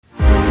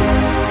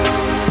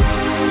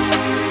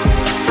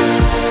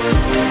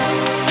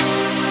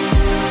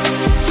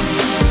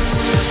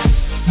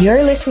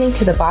You're listening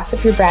to the Boss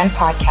Up Your Brand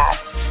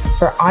podcast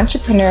for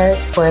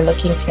entrepreneurs who are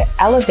looking to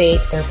elevate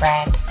their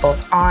brand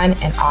both on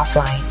and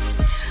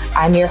offline.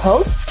 I'm your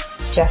host,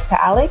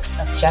 Jessica Alex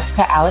of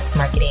Jessica Alex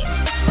Marketing.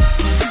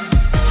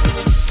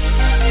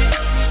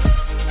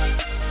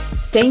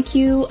 Thank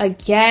you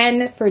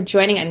again for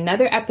joining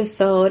another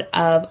episode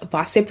of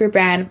Boss Up Your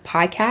Brand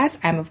podcast.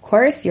 I'm, of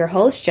course, your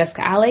host,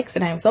 Jessica Alex,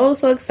 and I'm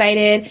so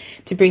excited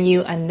to bring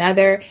you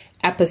another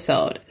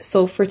episode.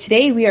 So for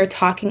today, we are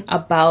talking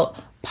about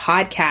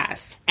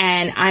podcasts,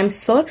 and I'm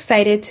so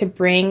excited to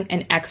bring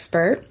an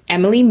expert,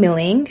 Emily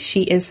Milling.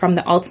 She is from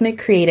The Ultimate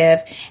Creative,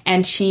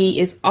 and she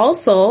is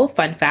also,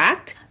 fun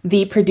fact,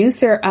 the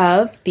producer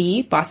of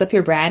the Boss Up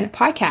Your Brand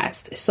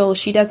podcast. So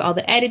she does all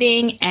the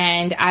editing,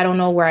 and I don't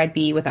know where I'd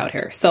be without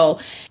her. So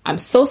I'm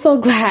so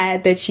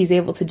glad that she's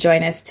able to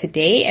join us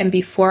today. And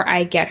before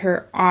I get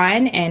her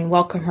on and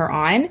welcome her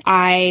on,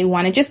 I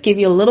want to just give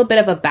you a little bit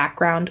of a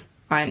background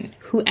on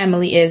who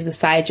Emily is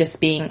besides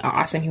just being an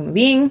awesome human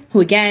being who,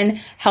 again,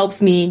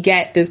 helps me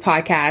get this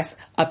podcast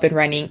up and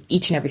running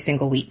each and every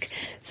single week.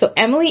 So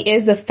Emily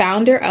is the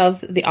founder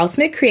of The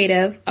Ultimate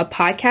Creative, a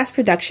podcast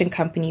production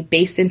company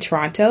based in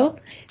Toronto.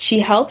 She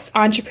helps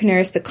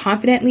entrepreneurs to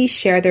confidently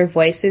share their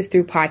voices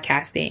through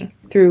podcasting,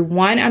 through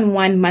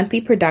one-on-one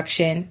monthly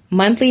production,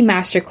 monthly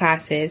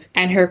masterclasses,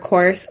 and her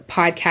course,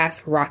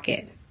 Podcast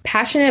Rocket.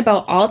 Passionate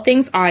about all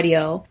things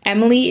audio,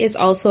 Emily is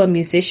also a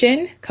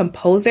musician,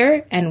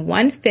 composer, and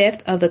 1/5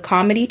 of the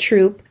comedy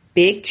troupe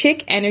Big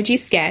Chick Energy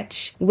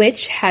Sketch,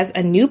 which has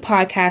a new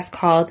podcast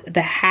called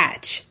The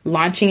Hatch,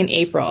 launching in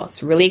April.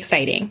 It's really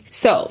exciting.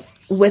 So,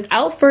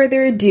 without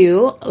further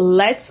ado,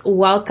 let's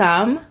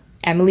welcome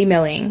Emily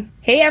Milling.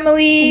 Hey,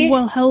 Emily.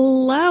 Well,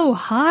 hello.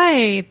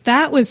 Hi.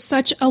 That was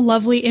such a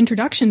lovely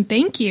introduction.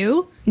 Thank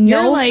you.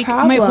 No You're like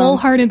problem. my whole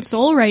heart and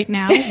soul right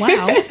now.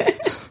 Wow.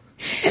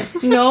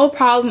 No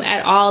problem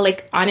at all.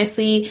 Like,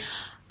 honestly,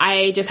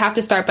 I just have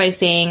to start by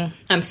saying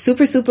I'm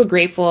super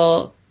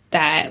grateful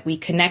that we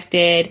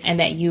connected and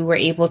that you were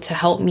able to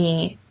help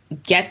me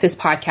get this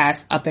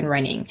podcast up and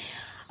running.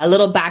 A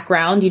little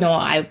background,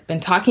 I've been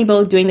talking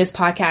about doing this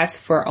podcast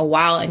for a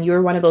while, and you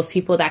were one of those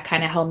people that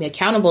kind of held me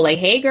accountable. Like,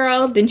 hey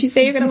girl, didn't you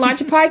say you're going to launch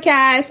a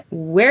podcast?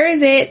 Where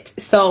is it?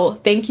 So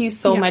thank you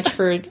so much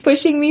for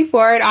pushing me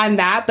forward on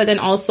that, but then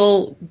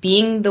also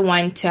being the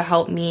one to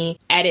help me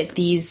edit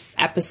these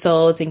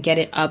episodes and get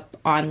it up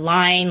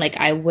online. Like,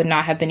 I would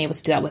not have been able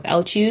to do that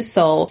without you.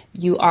 So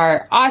you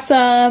are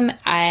awesome.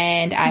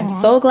 And I'm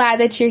so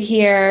glad that you're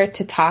here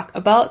to talk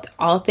about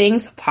all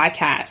things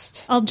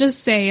podcast. I'll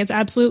just say it's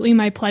absolutely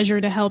my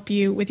pleasure to help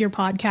you with your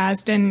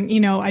podcast. And,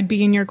 I'd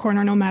be in your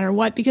corner no matter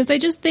what, because I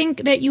just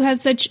think that you have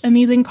such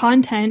amazing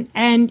content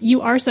and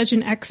you are such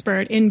an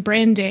expert in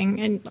branding.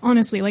 And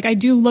honestly, like, I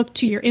do look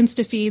to your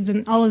Insta feeds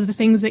and all of the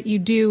things that you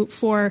do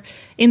for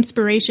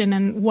inspiration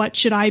and what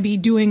should I be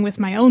doing with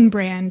my own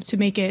brand to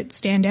make it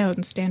stand out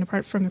and stand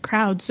apart from the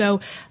crowd. So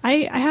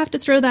I have to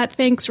throw that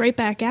thanks right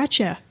back at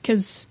you,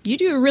 because you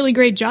do a really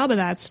great job of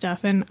that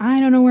stuff. And I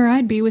don't know where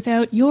I'd be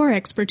without your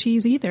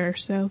expertise either.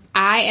 So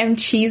I am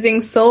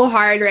cheesing so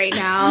hard right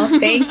now.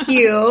 Thank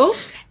you.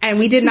 And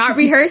we did not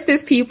rehearse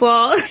this,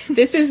 people.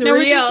 This is real.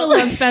 We're just a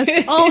love fest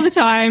all the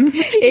time.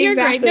 Exactly. You're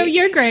great. No,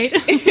 you're great.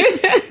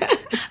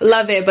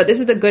 Love it. But this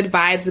is the good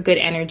vibes, the good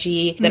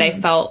energy that I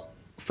felt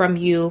from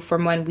you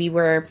from when we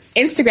were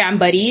Instagram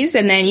buddies.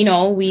 And then,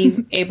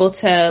 we able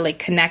to like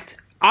connect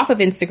off of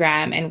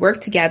Instagram and work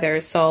together.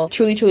 So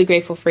truly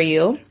grateful for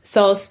you.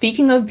 So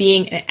speaking of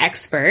being an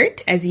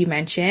expert, as you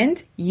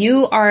mentioned,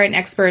 you are an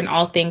expert in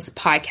all things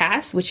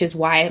podcasts, which is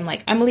why I'm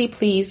like, Emily,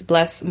 please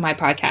bless my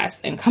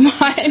podcast and come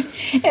on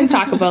and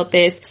talk about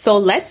this. So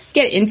let's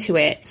get into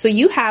it. So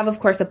you have, of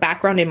course, a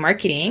background in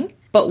marketing.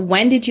 But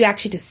when did you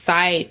actually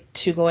decide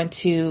to go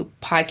into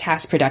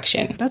podcast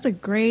production? That's a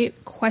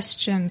great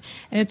question.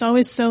 And it's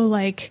always so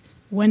like,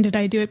 when did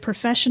I do it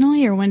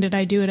professionally or when did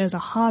I do it as a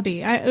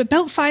hobby?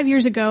 About 5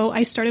 years ago,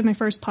 I started my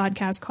first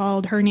podcast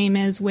called Her Name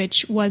Is,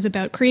 which was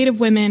about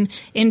creative women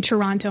in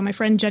Toronto. My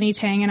friend Jenny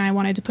Tang and I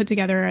wanted to put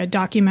together a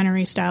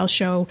documentary style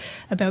show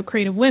about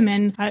creative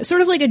women,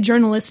 sort of like a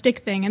journalistic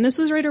thing. And this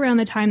was right around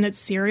the time that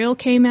Serial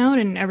came out,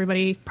 and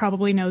everybody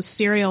probably knows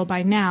Serial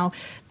by now,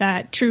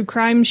 that true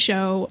crime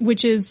show,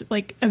 which is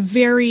like a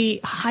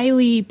very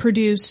highly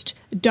produced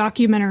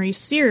documentary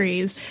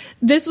series.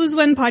 This was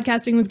when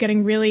podcasting was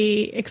getting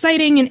really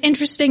exciting and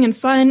interesting and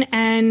fun,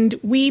 and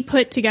we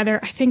put together,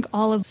 I think,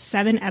 all of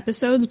 7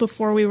 episodes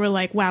before we were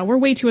like, wow, we're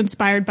way too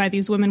inspired by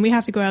these women. We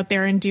have to go out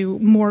there and do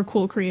more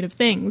cool creative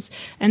things.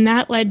 And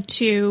that led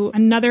to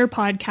another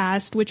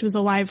podcast, which was a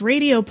live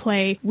radio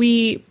play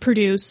we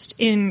produced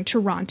in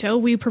Toronto.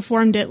 We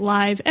performed it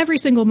live every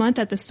single month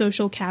at the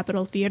Social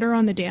Capital Theatre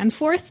on the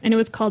Danforth, and it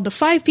was called The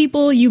 5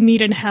 People You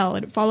Meet in Hell.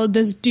 And it followed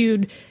this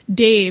dude,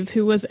 Dave,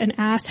 who was an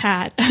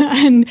asshat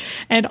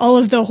and all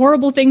of the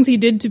horrible things he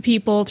did to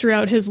people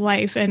throughout his life.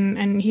 life,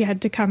 and he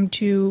had to come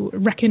to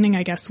reckoning,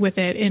 I guess, with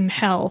it in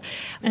hell.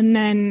 And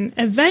then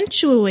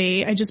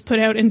eventually I just put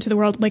out into the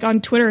world, like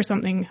on Twitter or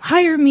something,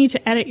 hire me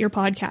to edit your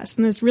podcast.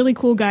 And this really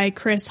cool guy,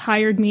 Chris,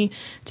 hired me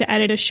to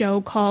edit a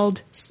show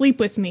called Sleep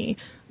With Me,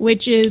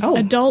 which is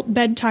adult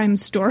bedtime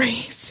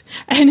stories.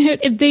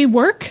 And they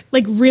work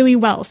like really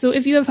well. So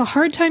if you have a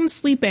hard time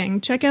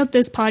sleeping, check out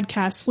this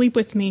podcast, Sleep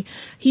With Me.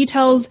 He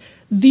tells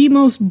the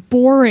most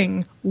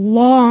boring,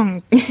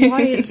 long,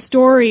 quiet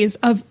stories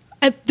of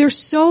they're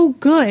so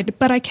good,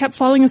 but I kept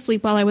falling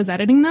asleep while I was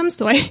editing them,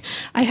 so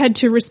I had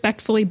to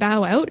respectfully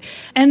bow out.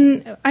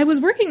 And I was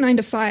working 9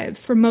 to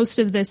 5s for most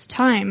of this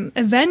time.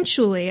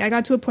 Eventually, I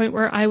got to a point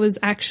where I was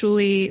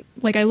actually,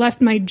 like, I left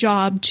my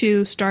job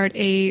to start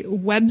a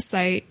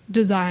website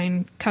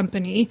design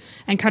company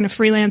and kind of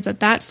freelance at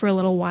that for a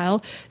little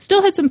while.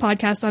 Still had some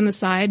podcasts on the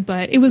side,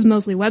 but it was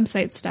mostly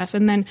website stuff.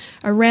 And then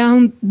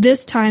around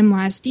this time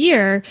last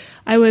year,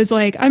 I was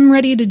like, I'm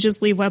ready to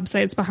just leave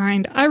websites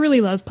behind. I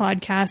really love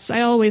podcasts.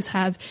 I always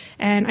have.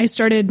 And I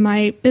started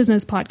my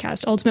business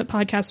podcast, Ultimate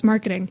Podcast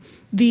Marketing.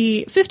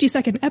 The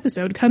 52nd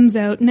episode comes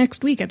out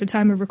next week at the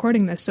time of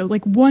recording this. So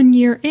like 1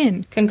 year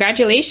in.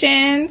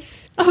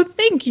 Congratulations. Oh,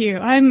 thank you.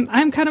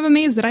 I'm kind of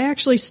amazed that I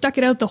actually stuck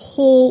it out the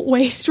whole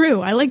way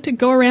through. I like to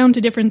go around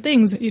to different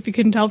things, if you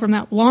can tell from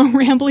that long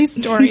rambly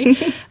story.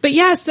 But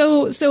yeah,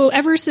 so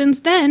ever since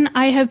then,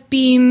 I have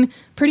been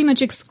pretty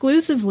much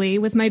exclusively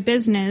with my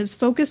business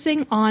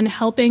focusing on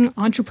helping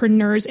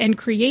entrepreneurs and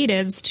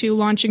creatives to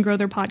launch and grow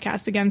their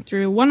podcasts, again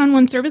through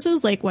one-on-one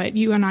services like what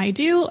you and I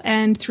do,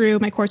 and through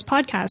my course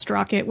Podcast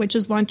Rocket, which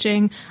is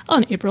launching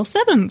on April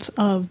 7th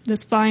of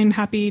this fine,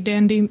 happy,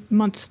 dandy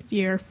month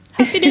year.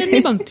 Happy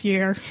dandy month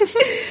year.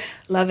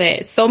 Love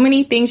it. So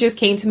many things just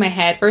came to my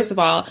head. First of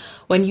all,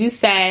 when you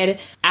said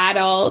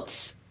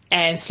adults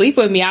and Sleep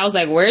With Me, I was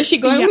like, where is she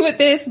going with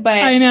this? But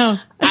I know.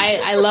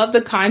 I love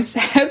the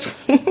concept.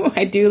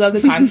 I do love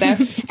the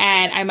concept.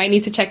 And I might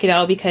need to check it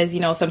out because,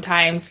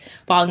 sometimes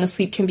falling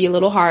asleep can be a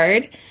little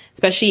hard,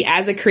 especially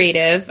as a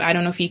creative. I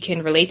don't know if you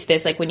can relate to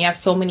this. Like when you have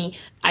so many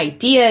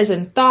ideas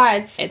and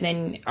thoughts, and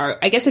then, or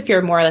I guess if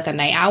you're more like a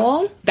night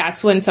owl,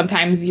 that's when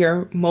sometimes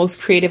your most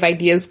creative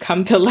ideas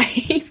come to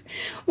life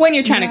when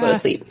you're trying to go to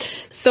sleep.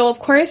 So of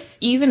course,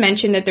 you even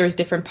mentioned that there's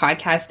different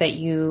podcasts that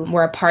you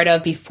were a part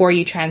of before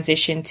you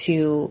transitioned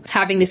to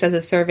having this as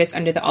a service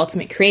under the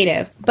Ultimate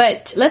Creative.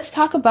 But let's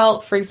talk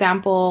about, for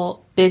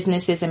example,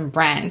 businesses and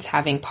brands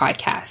having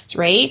podcasts,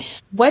 right?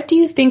 What do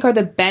you think are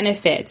the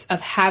benefits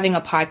of having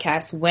a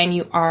podcast when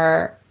you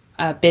are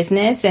a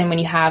business and when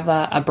you have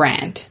a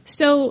brand?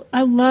 So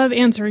I love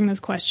answering this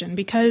question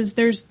because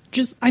there's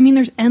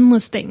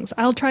endless things.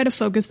 I'll try to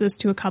focus this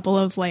to a couple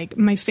of like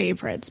my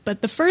favorites,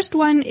 but the first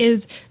one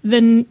is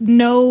the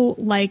know,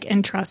 like,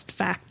 and trust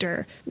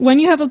factor. When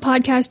you have a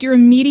podcast, you're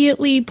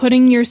immediately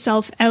putting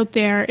yourself out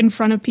there in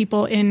front of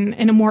people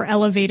in a more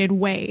elevated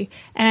way.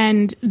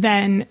 And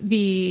then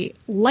the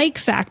like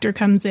factor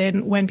comes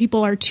in when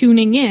people are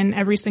tuning in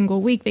every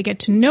single week. They get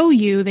to know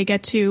you. They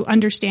get to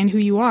understand who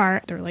you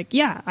are. They're like,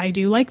 yeah, I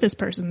do like this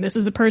person. This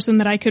is a person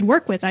that I could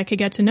work with. I could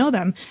get to know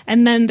them.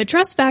 And then the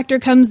trust factor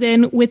comes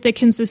in with the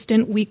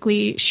consistent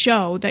weekly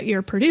show that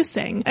you're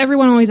producing.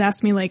 Everyone always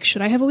asks me, like,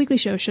 should I have a weekly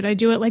show? Should I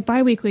do it like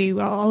bi-weekly?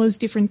 Well, all those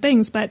different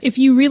things. But if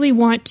you really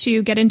want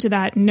to get into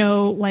that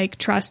know, like,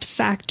 trust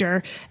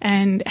factor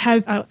and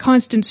have a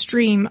constant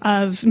stream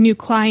of new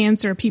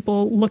clients or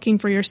people looking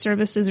for your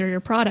services or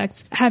your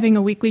products, having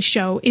a weekly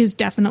show is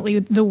definitely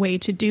the way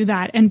to do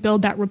that and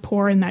build that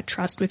rapport and that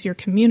trust with your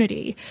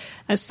community.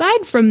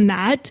 Aside from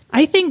that,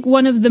 I think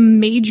one of the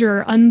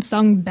major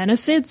unsung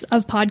benefits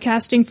of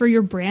podcasting for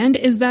your brand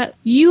is that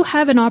you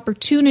have an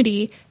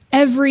opportunity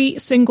every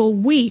single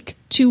week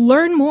to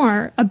learn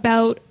more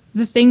about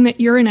the thing that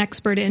you're an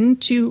expert in,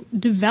 to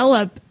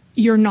develop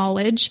your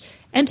knowledge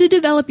and to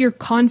develop your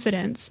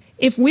confidence.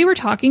 If we were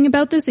talking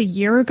about this a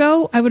year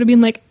ago, I would have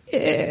been like,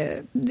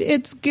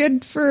 it's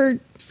good for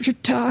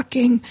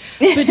talking.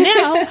 But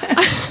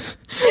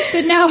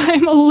now,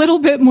 I'm a little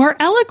bit more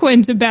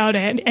eloquent about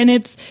it. And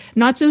it's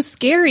not so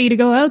scary to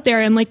go out there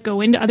and like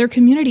go into other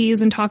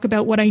communities and talk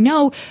about what I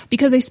know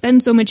because I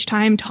spend so much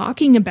time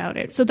talking about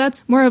it. So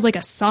that's more of like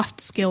a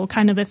soft skill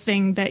kind of a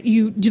thing that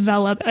you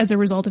develop as a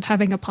result of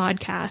having a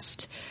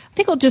podcast. I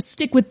think I'll just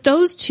stick with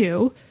those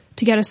two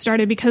to get us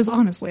started because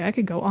honestly, I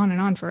could go on and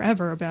on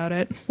forever about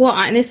it. Well,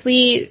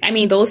 honestly, I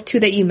mean, those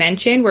two that you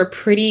mentioned were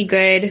pretty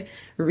good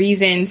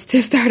reasons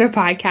to start a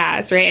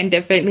podcast, right? And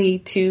definitely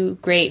two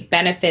great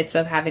benefits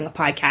of having a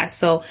podcast.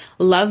 So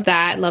love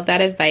that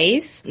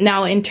advice.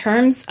 Now, in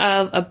terms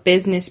of a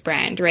business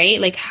brand,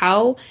 right? Like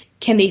how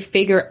can they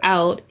figure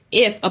out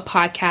if a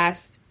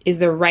podcast is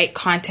the right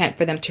content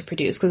for them to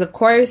produce? Because of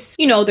course,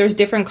 there's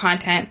different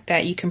content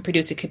that you can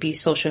produce. It could be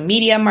social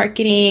media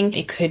marketing.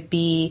 It could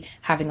be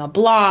having a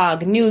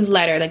blog,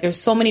 newsletter. Like there's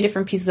so many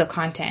different pieces of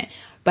content.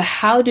 But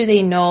how do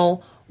they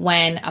know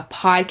when a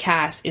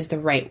podcast is the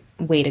right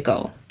way to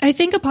go? I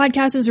think a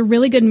podcast is a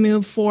really good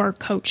move for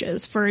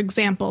coaches, for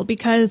example,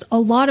 because a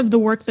lot of the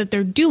work that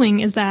they're doing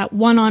is that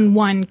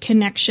one-on-one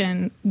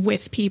connection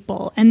with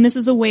people. And this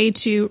is a way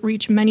to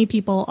reach many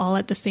people all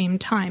at the same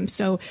time.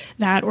 So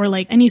that, or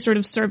like any sort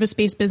of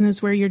service-based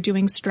business where you're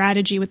doing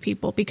strategy with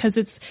people, because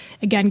it's,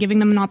 again, giving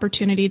them an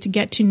opportunity to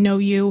get to know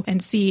you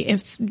and see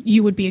if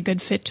you would be a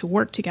good fit to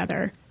work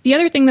together. The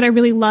other thing that I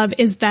really love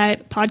is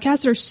that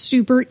podcasts are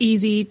super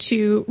easy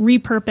to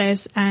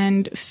repurpose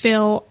and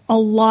fill a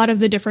lot of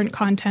the different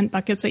content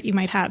buckets that you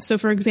might have. So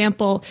for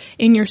example,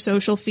 in your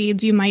social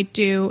feeds, you might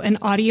do an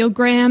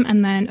audiogram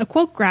and then a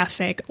quote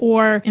graphic.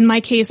 Or in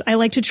my case, I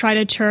like to try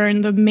to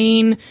turn the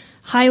main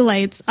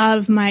highlights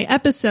of my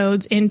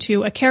episodes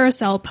into a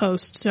carousel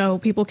post so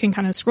people can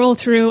kind of scroll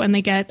through and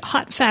they get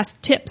hot,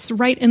 fast tips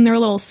right in their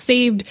little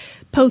saved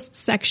posts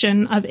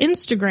section of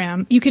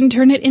Instagram. You can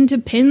turn it into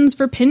pins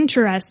for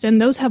Pinterest,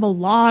 and those have a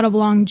lot of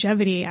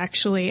longevity,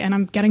 actually, and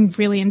I'm getting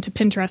really into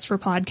Pinterest for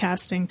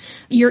podcasting.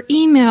 Your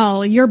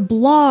email, your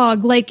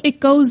blog, like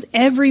it goes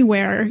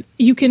everywhere.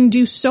 You can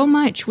do so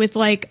much with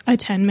like a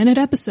 10-minute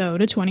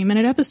episode, a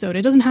 20-minute episode.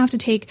 It doesn't have to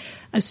take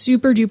a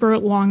super duper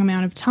long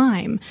amount of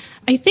time.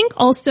 I think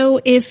also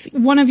if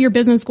one of your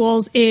business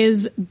goals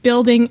is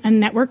building a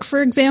network,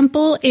 for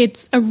example,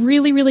 it's a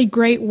really, really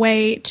great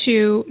way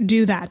to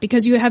do that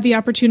because you have the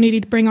opportunity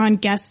to bring on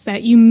guests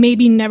that you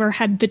maybe never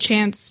had the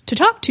chance to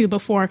talk to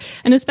before.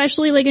 And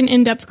especially like an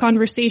in-depth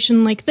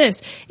conversation like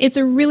this, it's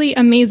a really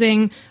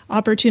amazing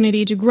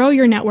opportunity to grow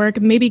your network,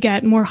 maybe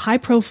get more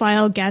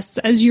high-profile guests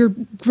as you're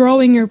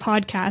growing your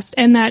podcast.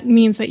 And that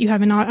means that you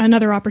have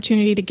another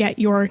opportunity to get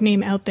your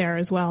name out there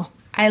as well.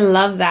 I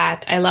love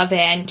that. I love it.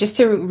 And just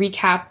to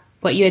recap,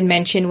 what you had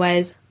mentioned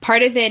was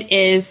part of it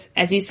is,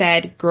 as you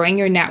said, growing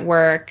your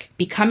network,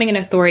 becoming an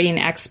authority and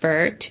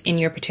expert in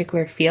your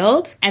particular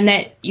field, and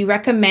that you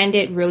recommend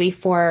it really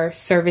for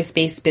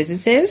service-based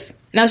businesses.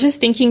 And I was just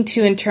thinking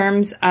too, in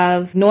terms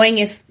of knowing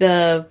if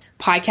the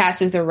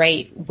podcast is the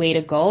right way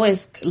to go,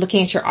 is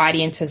looking at your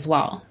audience as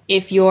well.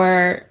 If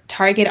your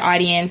target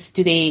audience,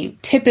 do they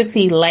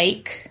typically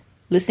like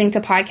listening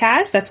to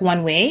podcasts? That's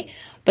one way.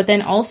 But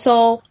then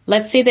also,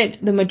 let's say that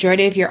the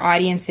majority of your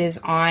audience is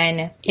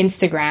on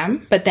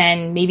Instagram, but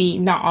then maybe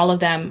not all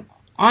of them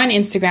on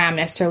Instagram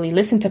necessarily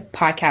listen to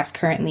podcasts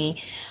currently.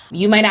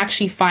 You might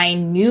actually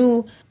find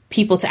new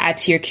people to add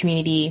to your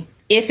community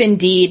if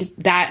indeed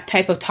that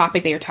type of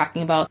topic that you're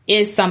talking about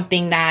is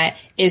something that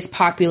is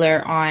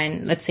popular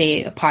on, let's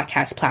say, a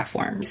podcast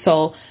platform.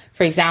 So,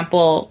 for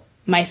example,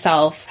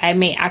 myself, I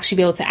may actually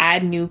be able to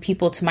add new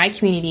people to my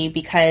community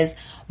because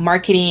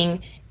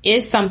marketing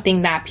is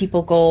something that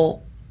people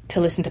go to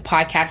listen to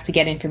podcasts to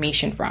get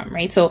information from,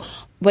 right? So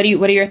what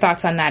are your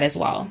thoughts on that as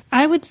well?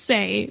 I would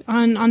say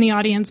on the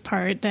audience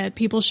part that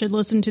people should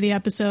listen to the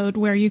episode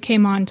where you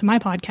came on to my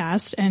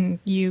podcast and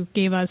you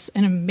gave us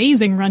an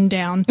amazing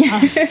rundown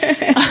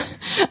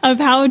of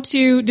how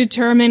to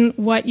determine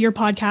what your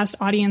podcast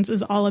audience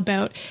is all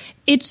about.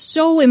 It's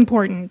so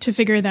important to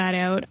figure that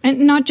out, and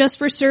not just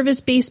for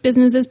service-based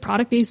businesses,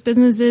 product-based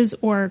businesses,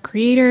 or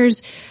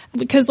creators,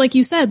 because like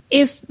you said,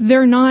 if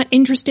they're not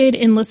interested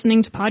in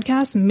listening to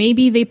podcasts,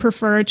 maybe they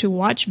prefer to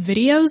watch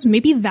videos,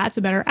 maybe that's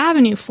a better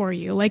avenue for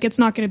you. Like, it's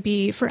not going to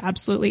be for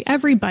absolutely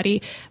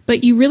everybody,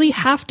 but you really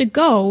have to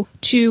go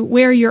to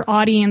where your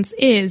audience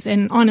is.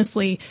 And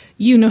honestly,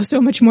 you know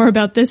so much more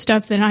about this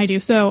stuff than I do.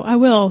 So I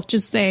will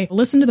just say,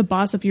 listen to the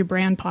Boss Up Your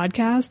Brand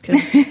podcast,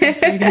 because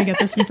that's where you're going to get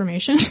this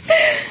information.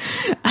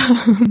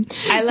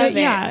 I love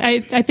it. Yeah,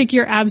 I think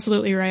you're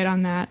absolutely right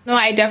on that. No,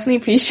 I definitely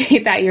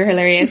appreciate that. You're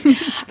hilarious.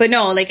 But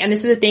no, like, and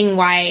this is the thing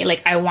why,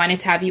 like, I wanted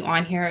to have you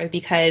on here,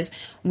 because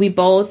we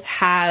both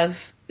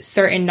have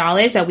certain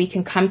knowledge that we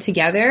can come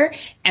together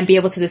and be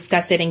able to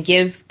discuss it and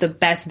give the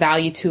best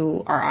value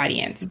to our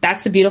audience.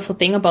 That's the beautiful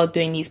thing about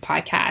doing these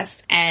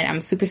podcasts. And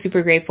I'm super,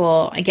 super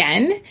grateful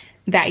again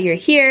that you're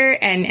here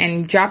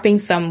and dropping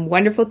some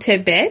wonderful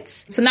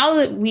tidbits. So now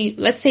that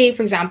let's say,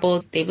 for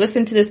example, they've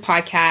listened to this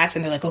podcast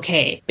and they're like,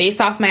 okay,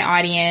 based off my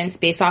audience,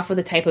 based off of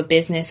the type of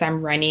business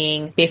I'm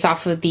running, based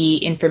off of the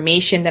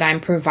information that I'm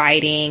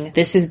providing,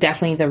 this is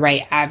definitely the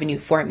right avenue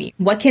for me.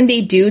 What can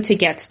they do to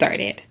get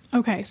started?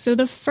 Okay, so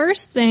the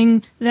first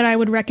thing that I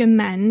would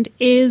recommend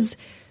is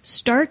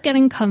start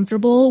getting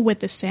comfortable with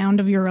the sound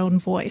of your own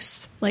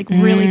voice, like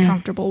really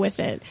comfortable with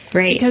it.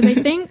 Great. Because I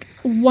think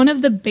one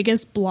of the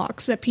biggest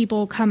blocks that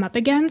people come up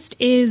against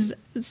is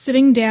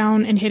sitting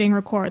down and hitting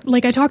record.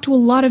 Like, I talk to a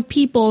lot of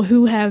people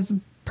who have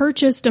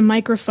purchased a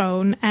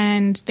microphone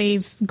and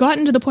they've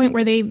gotten to the point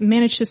where they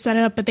managed to set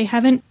it up, but they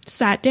haven't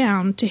sat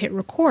down to hit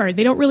record.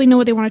 They don't really know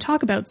what they want to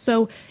talk about.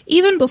 So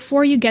even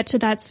before you get to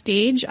that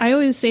stage, I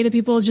always say to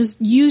people, just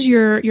use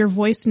your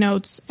voice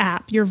notes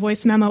app, your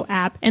voice memo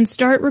app, and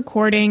start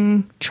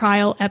recording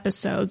trial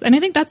episodes. And I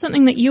think that's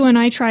something that you and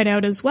I tried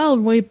out as well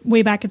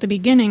way back at the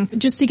beginning,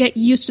 just to get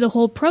used to the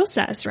whole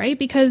process, right?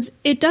 Because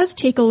it does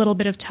take a little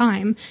bit of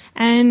time.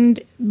 And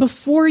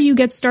before you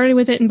get started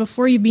with it and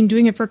before you've been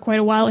doing it for quite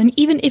a while, and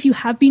even if you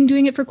have been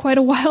doing it for quite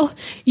a while,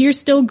 you're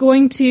still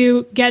going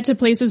to get to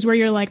places where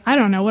you're like, I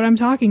don't know what I'm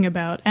talking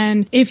about.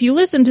 And if you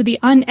listen to the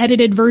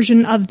unedited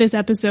version of this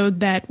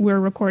episode that we're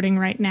recording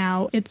right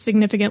now, it's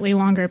significantly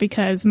longer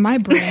because my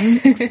brain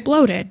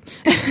exploded.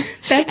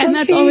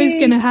 That's always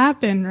going to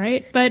happen,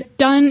 right? But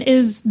done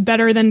is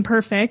better than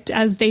perfect,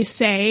 as they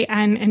say,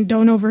 and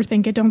don't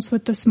overthink it. Don't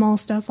sweat the small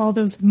stuff, all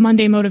those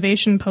Monday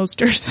motivation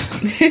posters.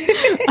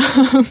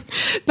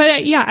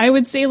 But yeah, I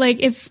would say like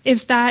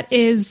if that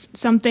is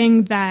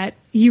something that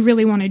you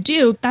really want to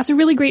do, that's a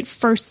really great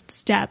first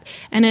step.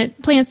 And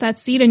it plants that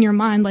seed in your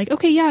mind like,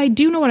 okay, yeah, I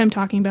do know what I'm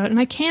talking about. And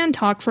I can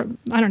talk for,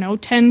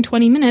 10,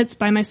 20 minutes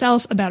by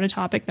myself about a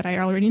topic that I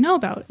already know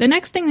about. The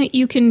next thing that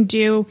you can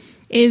do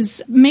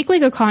is make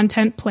like a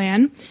content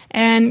plan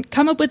and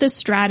come up with a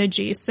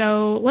strategy.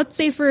 So let's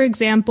say, for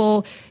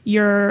example,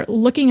 you're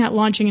looking at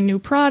launching a new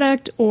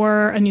product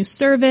or a new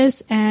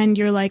service and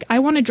you're like, I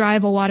want to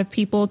drive a lot of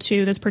people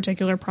to this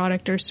particular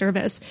product or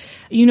service.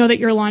 You know that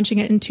you're launching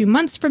it in 2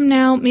 months from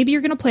now. Maybe you're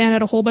going to plan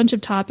out a whole bunch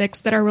of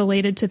topics that are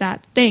related to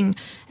that thing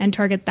and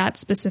target that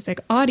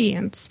specific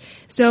audience.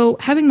 So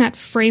having that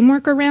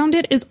framework around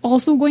it is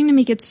also going to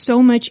make it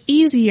so much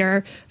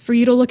easier for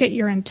you to look at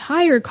your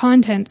entire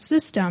content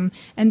system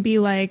and be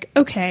like,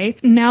 okay,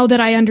 now that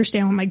I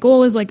understand what my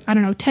goal is, like,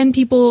 10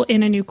 people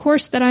in a new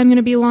course that I'm going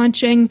to be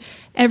launching,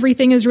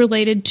 everything is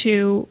related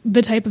to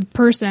the type of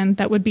person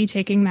that would be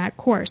taking that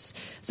course.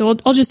 So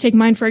I'll just take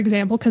mine, for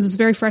example, because it's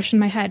very fresh in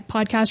my head.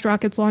 Podcast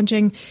Rocket's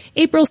launching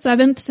April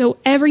 7th. So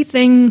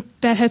everything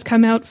that has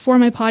come out for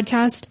my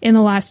podcast in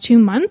the last 2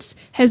 months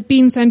has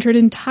been centered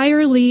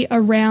entirely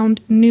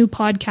around new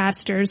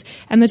podcasters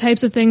and the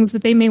types of things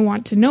that they may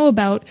want to know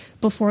about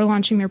before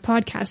launching their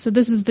podcast. So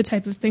this is the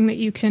type of thing that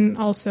you can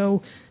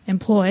also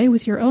employ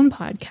with your own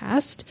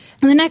podcast.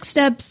 And the next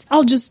steps,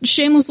 I'll just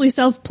shamelessly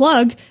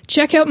self-plug.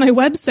 Check out my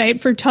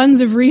website for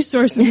tons of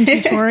resources and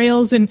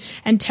tutorials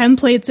and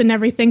templates and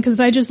everything, because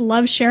I just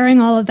love sharing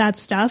all of that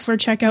stuff. Or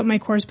check out my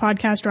course,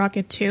 Podcast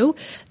Rocket 2.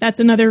 That's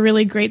another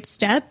really great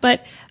step.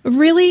 But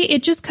really,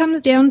 it just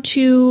comes down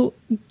to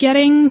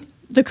getting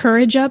the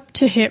courage up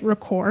to hit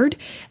record.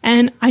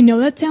 And I know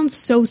that sounds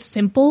so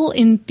simple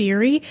in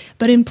theory,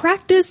 but in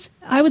practice,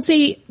 I would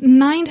say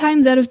 9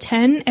 times out of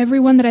 10,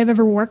 everyone that I've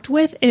ever worked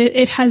with,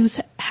 it has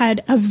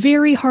had a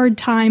very hard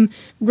time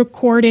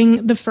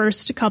recording the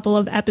first couple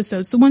of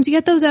episodes. So once you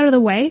get those out of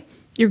the way,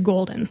 you're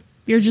golden.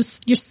 You're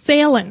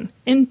sailing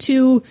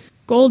into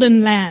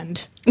golden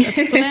land. That's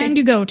the land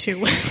you go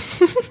to.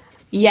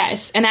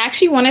 Yes, and I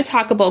actually want to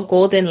talk about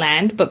Golden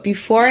Land, but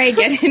before I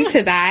get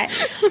into that,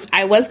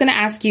 I was going to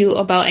ask you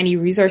about any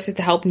resources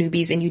to help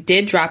newbies, and you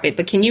did drop it,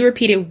 but can you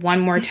repeat it one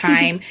more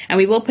time? And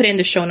we will put it in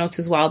the show notes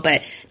as well,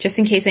 but just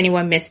in case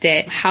anyone missed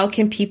it, how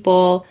can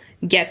people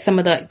get some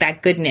of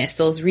that goodness,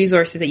 those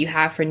resources that you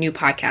have for new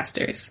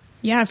podcasters?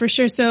 Yeah, for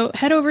sure. So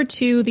head over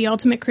to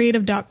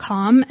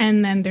theultimatecreative.com,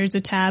 and then there's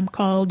a tab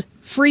called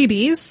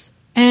Freebies.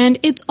 And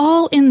it's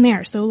all in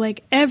there. So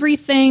like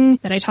everything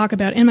that I talk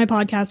about in my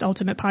podcast,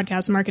 Ultimate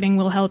Podcast Marketing,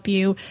 will help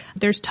you.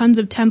 There's tons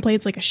of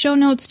templates, like a show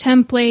notes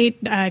template,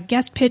 a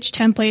guest pitch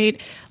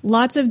template,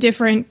 lots of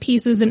different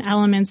pieces and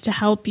elements to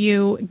help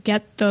you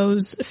get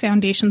those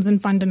foundations and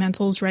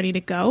fundamentals ready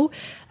to go.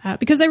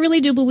 Because I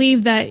really do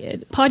believe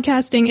that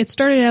podcasting, it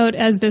started out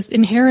as this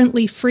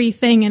inherently free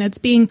thing, and it's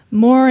being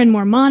more and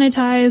more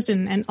monetized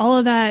and all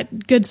of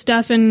that good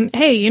stuff. And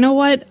hey, you know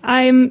what?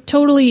 I'm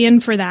totally in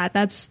for that.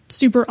 That's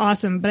super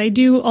awesome. But I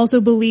do also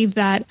believe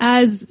that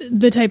as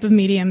the type of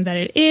medium that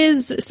it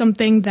is,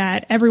 something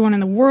that everyone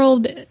in the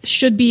world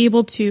should be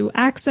able to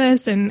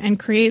access and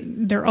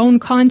create their own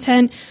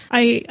content.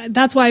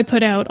 That's why I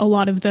put out a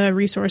lot of the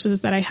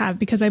resources that I have,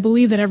 because I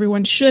believe that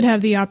everyone should have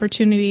the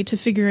opportunity to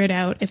figure it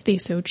out if they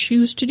so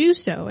choose to do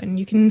so. And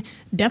you can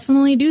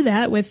definitely do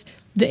that with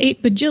the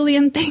 8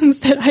 bajillion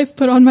things that I've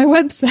put on my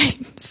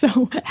website.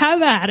 So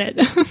have at it.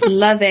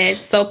 Love it.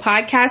 So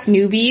podcast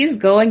newbies,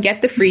 go and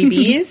get the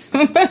freebies.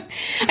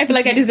 I feel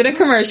like I just did a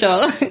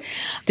commercial.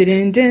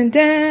 Dun, dun,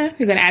 dun.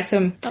 We're going to add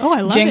some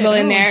jingle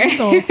in there.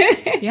 Jingle.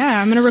 Yeah,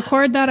 I'm going to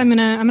record that. I'm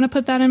going to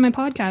put that in my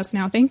podcast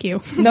now. Thank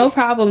you. No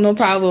problem.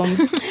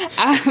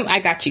 I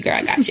got you, girl.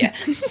 I got you.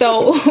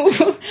 So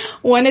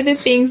one of the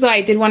things, though,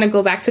 I did want to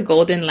go back to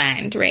Golden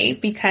Land,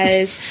 right?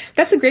 Because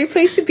that's a great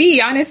place to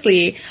be,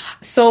 honestly.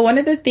 So one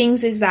of the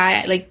things is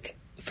that, like,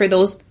 for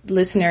those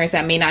listeners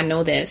that may not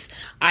know this,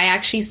 I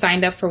actually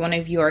signed up for one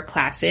of your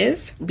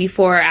classes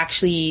before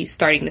actually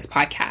starting this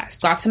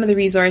podcast. Got some of the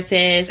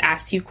resources,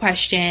 asked you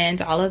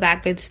questions, all of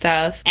that good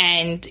stuff.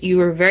 And you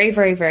were very,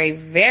 very, very,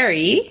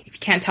 very, if you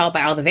can't tell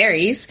by all the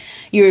varies,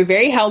 you were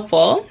very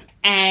helpful.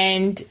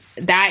 And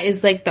that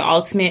is like the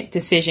ultimate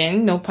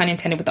decision, no pun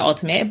intended with the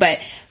ultimate, but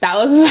that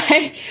was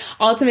my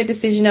ultimate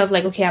decision of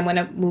like, okay, I'm going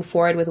to move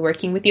forward with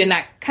working with you. And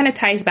that kind of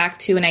ties back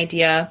to an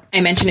idea I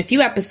mentioned a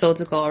few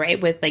episodes ago,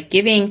 right? With like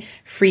giving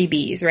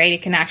freebies, right?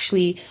 It can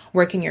actually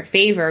work in your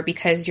favor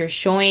because you're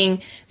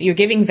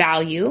giving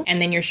value and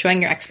then you're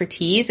showing your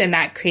expertise, and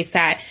that creates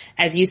that,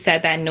 as you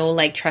said, that know,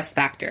 like, trust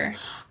factor.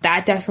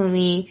 That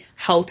definitely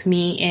helped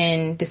me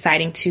in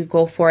deciding to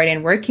go for it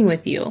and working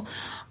with you.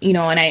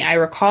 And I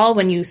recall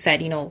when you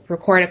said,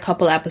 record a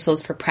couple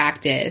episodes for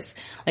practice,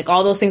 like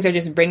all those things are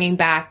just bringing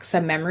back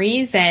some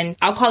memories, and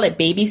I'll call it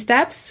baby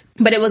steps,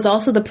 but it was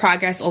also the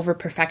progress over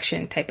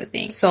perfection type of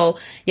thing. So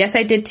yes,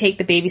 I did take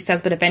the baby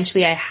steps, but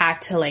eventually I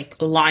had to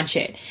like launch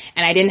it,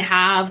 and I didn't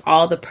have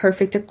all the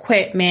perfect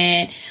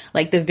equipment,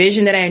 like the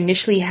vision that I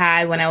initially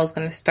had when I was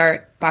going to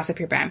start Boss Up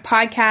Your Brand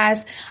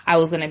podcast. I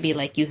was going to be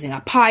like using a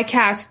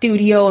podcast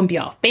studio and be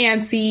all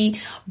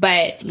fancy,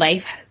 but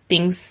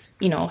things,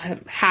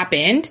 have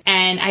happened,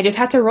 and I just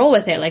had to roll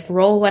with it, like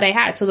roll what I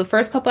had. So the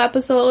first couple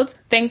episodes,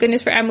 thank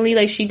goodness for Emily,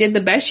 like she did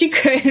the best she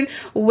could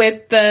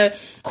with the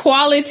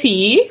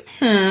quality,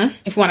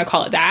 if you want to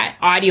call it that,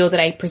 audio that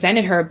I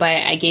presented her, but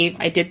I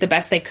did the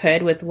best I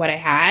could with what I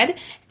had.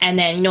 And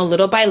then,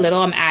 little by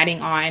little, I'm adding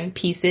on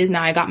pieces.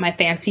 Now I got my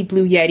fancy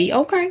Blue Yeti.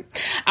 Okay.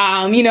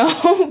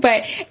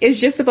 But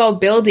it's just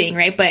about building,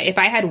 right? But if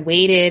I had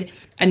waited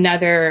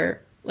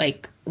another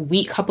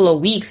couple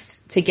of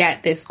weeks to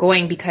get this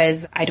going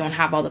because I don't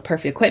have all the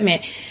perfect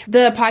equipment,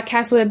 the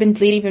podcast would have been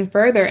delayed even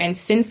further. And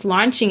since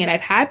launching it,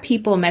 I've had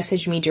people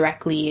message me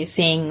directly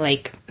saying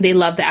like they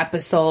love the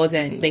episodes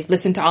and they've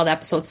listened to all the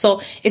episodes.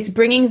 So it's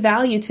bringing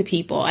value to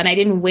people. And I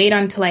didn't wait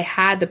until I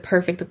had the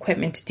perfect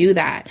equipment to do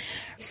that.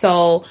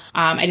 So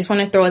I just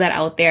want to throw that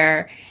out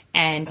there.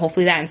 And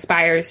hopefully that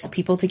inspires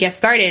people to get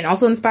started, and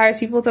also inspires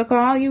people to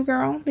call you,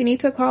 girl. They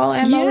need to call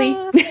Emily.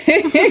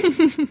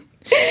 Yeah.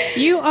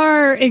 You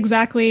are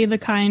exactly the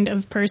kind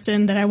of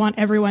person that I want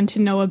everyone to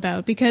know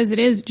about, because it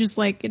is just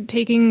like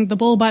taking the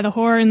bull by the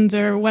horns,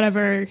 or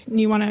whatever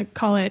you want to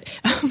call it.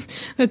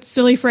 That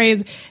silly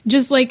phrase.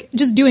 Just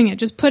doing it,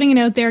 just putting it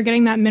out there,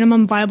 getting that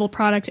minimum viable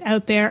product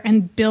out there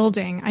and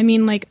building. I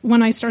mean, like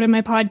when I started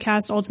my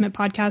podcast, Ultimate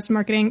Podcast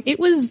Marketing, it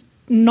was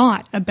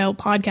not about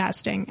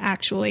podcasting,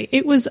 actually.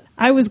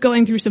 I was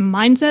going through some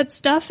mindset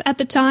stuff at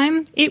the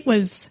time. It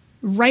was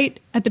right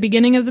at the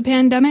beginning of the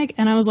pandemic,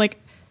 and I was like,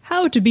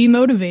 how to be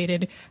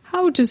motivated,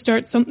 how to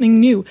start something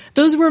new.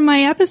 Those were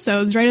my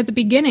episodes right at the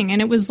beginning,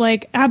 and it was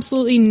like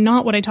absolutely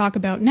not what I talk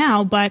about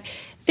now, but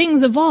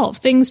things evolve,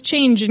 things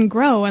change and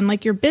grow, and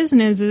like your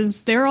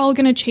businesses, they're all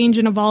going to change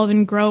and evolve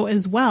and grow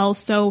as well.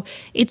 So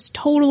it's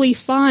totally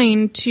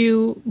fine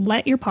to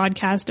let your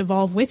podcast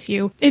evolve with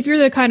you. If you're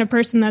the kind of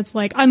person that's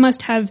like, I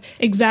must have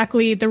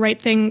exactly the right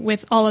thing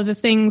with all of the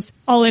things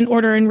all in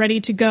order and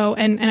ready to go,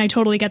 and I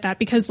totally get that,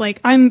 because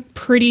like I'm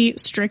pretty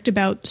strict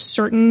about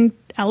certain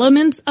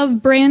elements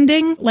of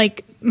branding,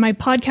 like my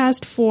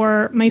podcast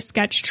for my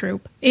sketch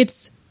troupe.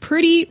 It's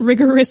pretty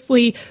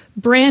rigorously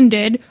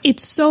branded.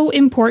 It's so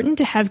important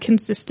to have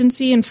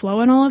consistency and flow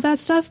and all of that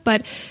stuff.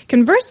 But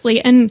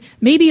conversely, and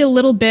maybe a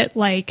little bit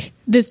like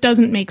this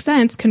doesn't make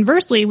sense,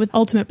 conversely with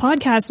Ultimate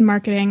Podcast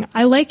Marketing,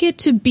 I like it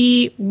to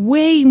be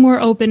way more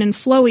open and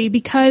flowy,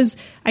 because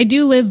I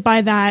do live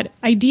by that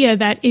idea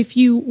that if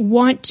you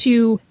want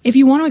to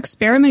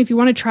experiment, if you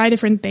want to try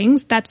different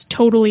things, that's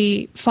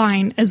totally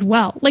fine as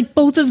well. Like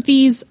both of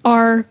these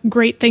are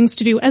great things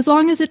to do as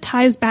long as it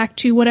ties back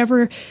to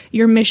whatever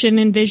your mission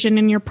and vision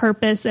and your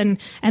purpose and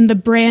the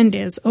brand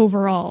is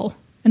overall,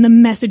 and the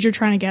message you're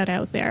trying to get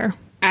out there.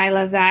 I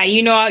love that.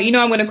 I'm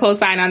going to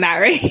co-sign on that,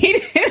 right?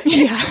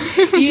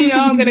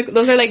 Yeah.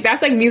 Those are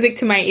that's like music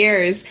to my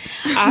ears.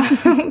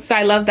 So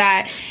I love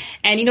that.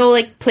 And,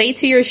 play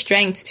to your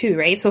strengths too,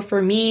 right? So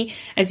for me,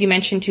 as you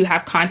mentioned, to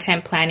have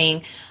content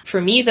planning, for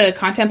me, the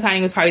content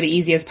planning was probably the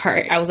easiest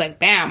part. I was like,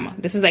 bam,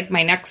 this is like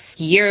my next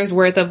year's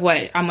worth of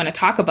what I'm going to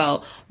talk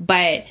about.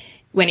 But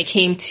when it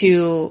came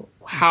to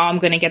how I'm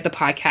going to get the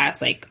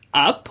podcast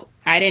up,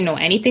 I didn't know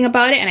anything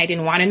about it, and I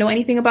didn't want to know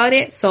anything about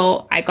it.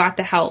 So I got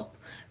the help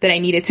that I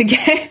needed to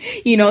get,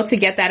 to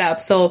get that up.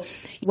 So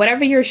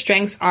whatever your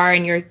strengths are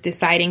and you're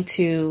deciding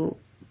to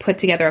put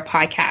together a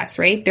podcast,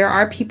 right? There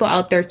are people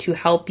out there to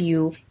help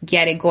you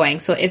get it going.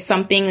 So if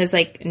something is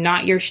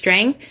not your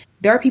strength,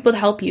 there are people to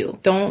help you.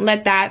 Don't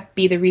let that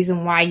be the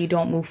reason why you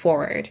don't move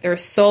forward. There are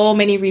so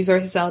many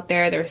resources out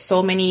there. There are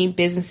so many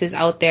businesses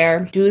out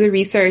there. Do the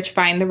research,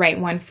 find the right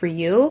one for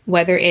you,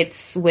 whether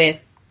it's with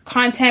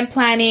content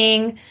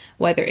planning,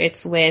 whether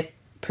it's with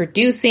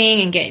producing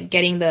and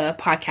getting the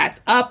podcast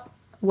up,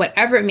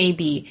 whatever it may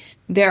be.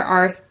 There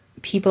are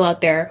people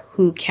out there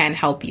who can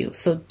help you.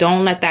 So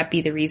don't let that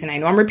be the reason. I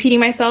know I'm repeating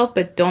myself,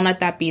 but don't let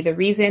that be the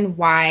reason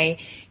why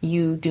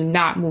you do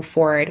not move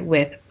forward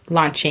with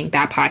launching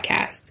that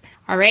podcast.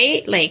 All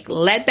right. Like,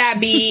 let that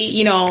be,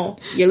 you know,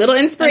 your little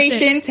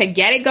inspiration to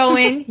get it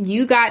going.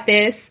 You got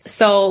this.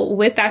 So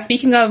with that,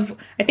 speaking of,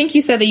 I think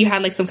you said that you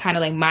had like some kind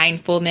of like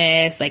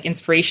mindfulness, like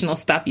inspirational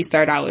stuff you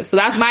started out with. So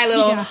that's my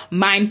little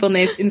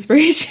mindfulness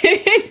inspiration.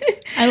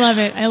 I love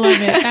it. I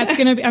love it.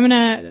 I'm going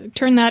to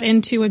turn that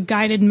into a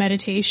guided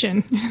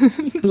meditation.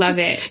 Love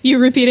it. You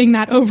repeating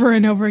that over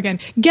and over again.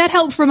 Get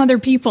help from other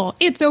people.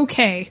 It's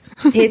okay.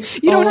 You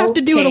don't have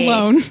to do it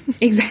alone.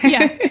 Exactly.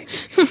 Yeah.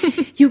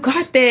 You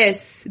got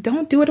this.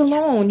 Don't do it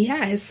alone.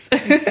 Yes.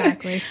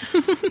 Exactly.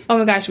 Oh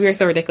my gosh, we are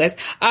so ridiculous.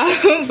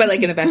 But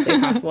like in the best way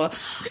possible.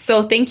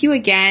 So thank you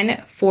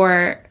again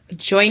for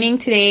joining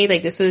today.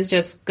 Like, this was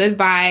just good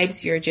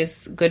vibes. You're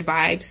just good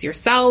vibes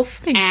yourself.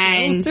 Thank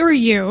and you. So are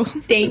you.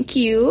 Thank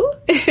you.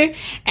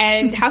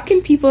 And how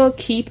can people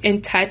keep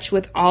in touch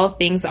with all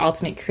things The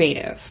Ultimate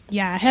Creative?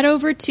 Yeah, head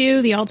over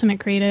to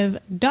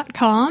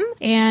theultimatecreative.com.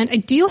 And I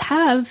do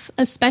have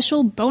a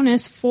special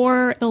bonus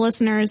for the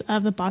listeners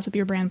of the Boss Up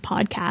Your Brand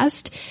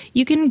podcast.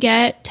 You can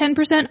get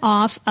 10%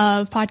 off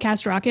of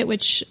Podcast Rocket,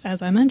 which,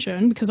 as I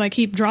mentioned, because I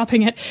keep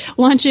dropping it,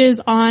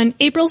 launches on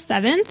April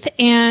 7th.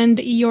 And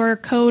your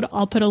code,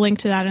 I'll put a link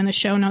to that in the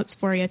show notes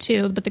for you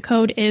too, but the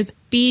code is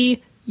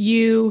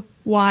BUYB10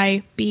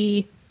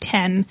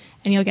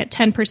 and you'll get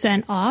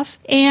 10% off.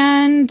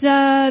 And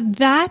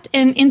that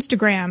and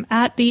Instagram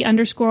at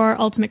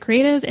 @the_Ultimate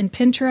Creative and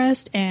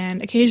Pinterest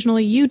and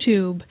occasionally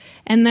YouTube.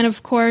 And then,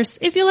 of course,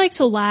 if you like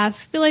to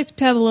laugh, if you like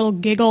to have a little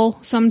giggle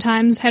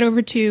sometimes, head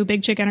over to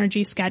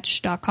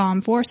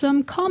bigchickenergysketch.com for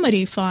some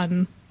comedy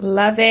fun.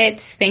 Love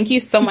it. Thank you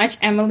so much,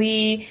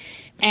 Emily.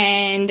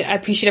 And I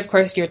appreciate, of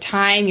course, your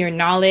time, your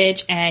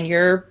knowledge, and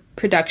your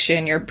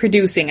producing,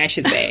 I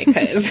should say,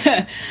 because,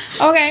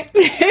 okay.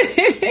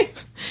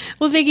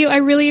 Well, thank you. I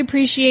really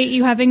appreciate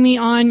you having me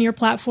on your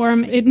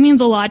platform. It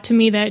means a lot to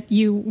me that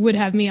you would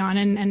have me on,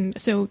 and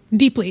so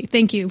deeply,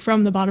 thank you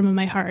from the bottom of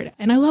my heart.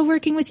 And I love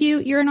working with you.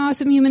 You're an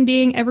awesome human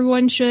being.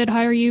 Everyone should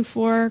hire you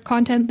for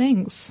content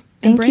things.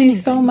 Thank you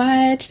so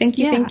much. Thank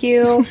you. Yeah. Thank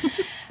you.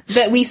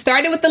 That we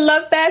started with the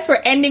love fest,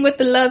 we're ending with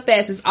the love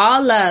fest. It's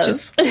all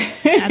love.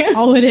 That's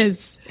all it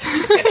is.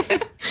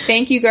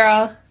 Thank you,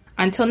 girl.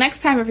 Until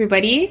next time,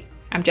 everybody.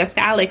 I'm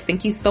Jessica Alex.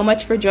 Thank you so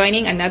much for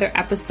joining another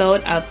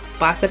episode of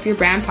Boss Up Your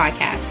Brand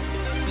podcast.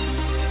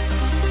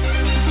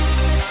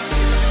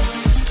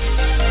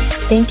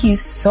 Thank you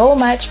so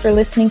much for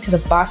listening to the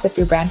Boss Up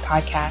Your Brand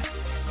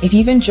podcast. If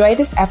you've enjoyed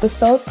this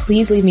episode,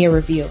 please leave me a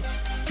review.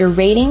 Your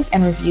ratings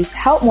and reviews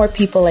help more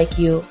people like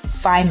you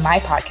find my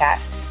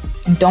podcast.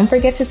 And don't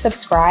forget to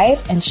subscribe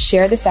and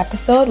share this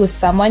episode with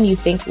someone you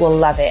think will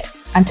love it.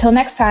 Until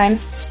next time,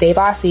 stay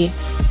bossy.